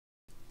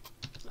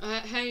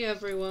Hey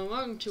everyone,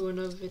 welcome to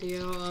another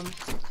video.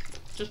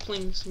 Just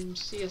playing some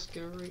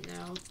CSGO right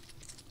now.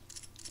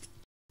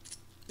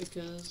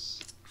 Because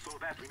so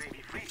that we may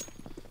be free.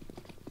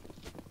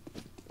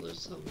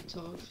 let's help me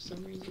talk for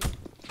some reason.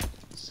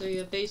 So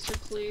yeah,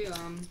 basically,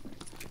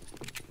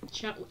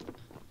 chat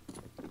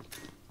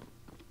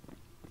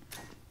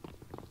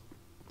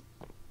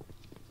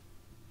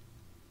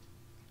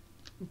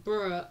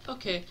bruh,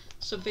 okay,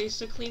 so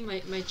basically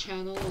my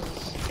channel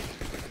is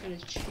kinda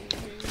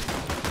changing.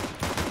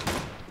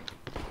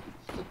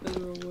 For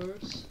better or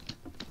worse.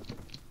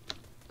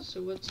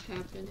 So what's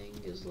happening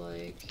is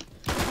like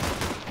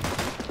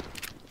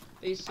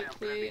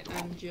basically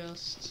I'm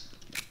just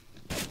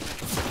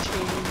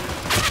changing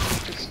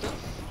the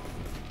stuff.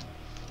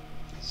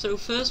 So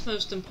first,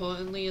 most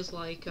importantly, is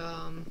like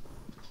so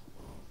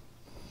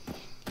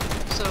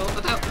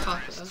about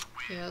COPPA.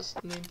 Yeah, that's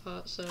the main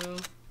part. So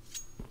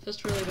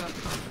just really about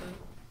COPPA.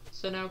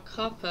 So now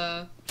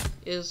COPPA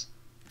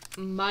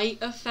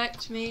might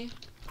affect me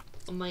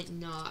or might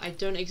not. I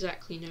don't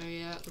exactly know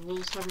yet. The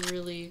rules haven't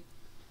really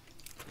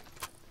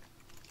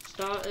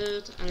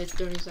started, and I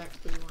don't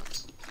exactly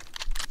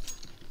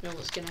know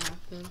what's gonna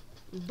happen.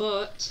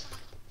 But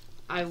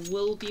I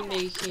will be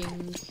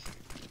making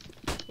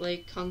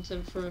like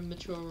content for a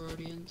mature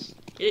audience.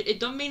 It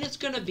don't mean it's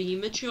gonna be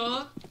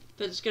mature,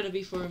 but it's gonna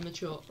be for a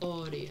mature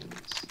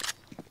audience.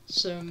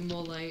 So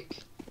more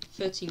like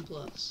 13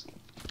 plus.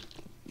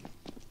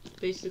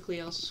 Basically,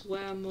 I'll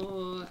swear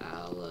more.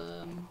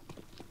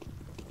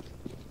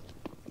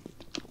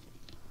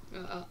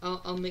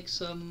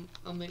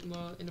 I'll make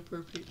more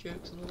inappropriate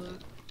jokes and all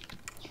that.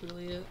 That's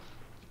really it.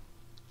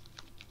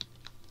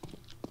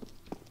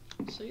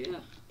 So yeah,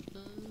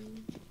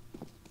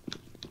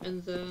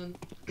 and then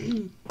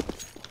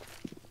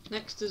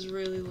next is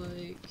really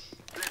like,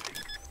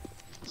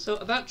 so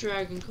about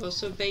dragoncore.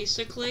 So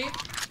basically,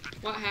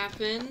 what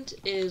happened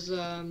is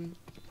a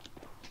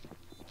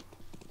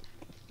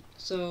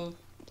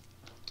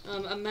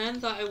man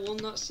that I will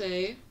not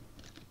say,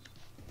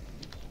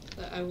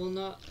 that I will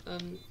not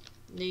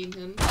name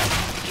him,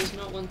 does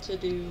not want to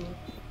do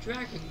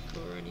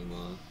dragoncore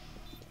anymore.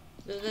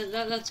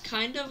 That's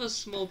kind of a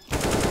small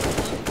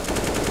problem,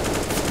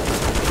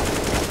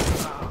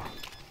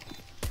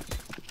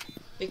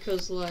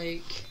 because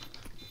like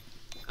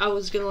I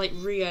was gonna like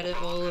re-edit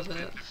all of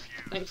it.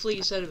 Thankfully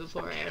you said it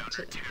before I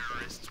edited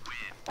everything,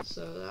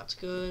 so that's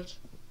good.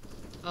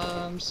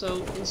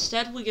 So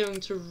instead we're going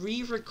to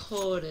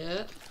re-record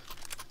it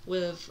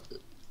with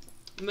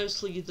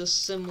mostly the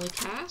similar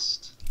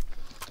cast,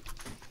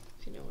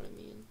 if you know what I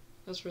mean.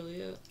 That's really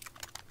it.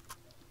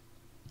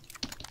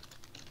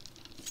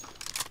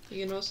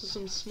 You can also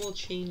some small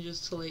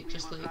changes to like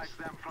just like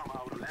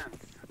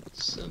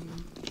some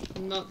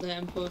not that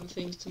important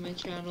things to my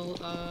channel.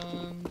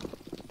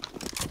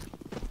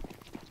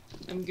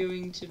 I'm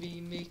going to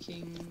be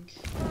making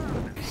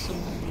some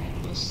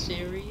more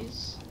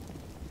series.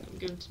 I'm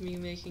going to be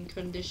making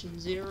Condition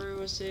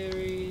Zero a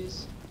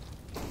series.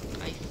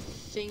 I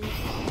think I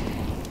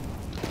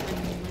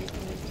might make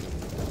another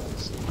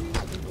series. I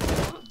don't know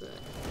what,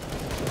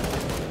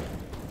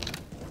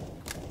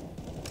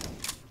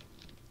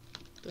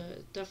 but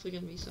it's definitely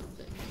gonna be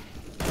something.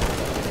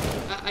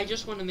 I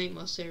just want to make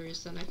more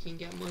series, then I can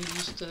get more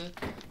used to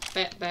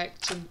back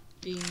to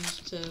being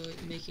used to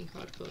like, making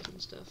hardcore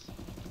and stuff.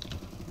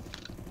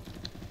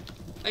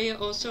 Oh yeah,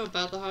 also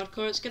about the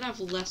hardcore, it's gonna have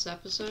less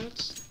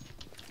episodes.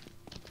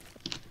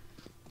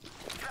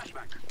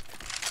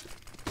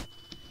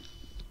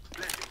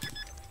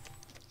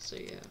 So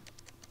yeah.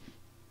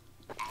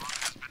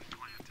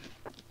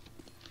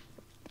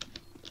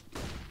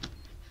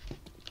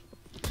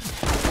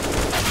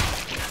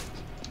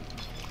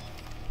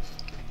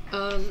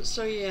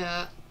 So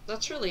yeah,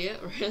 that's really it,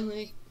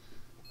 really.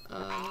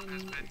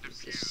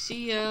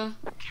 See ya.